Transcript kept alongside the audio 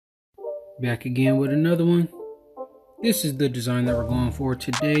Back again with another one. This is the design that we're going for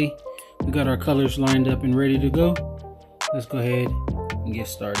today. We got our colors lined up and ready to go. Let's go ahead and get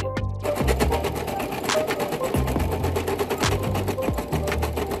started.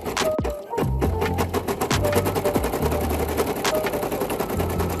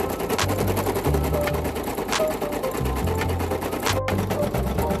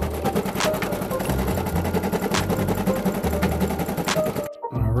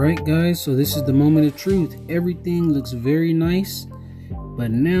 Alright guys, so this is the moment of truth. Everything looks very nice,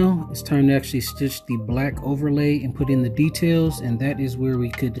 but now it's time to actually stitch the black overlay and put in the details, and that is where we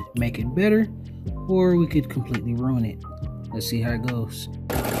could make it better or we could completely ruin it. Let's see how it goes.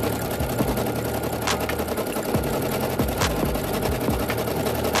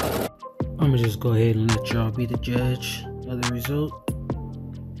 I'm gonna just go ahead and let y'all be the judge of the result.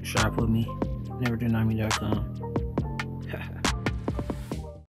 Shop with me, neverdenieme.com.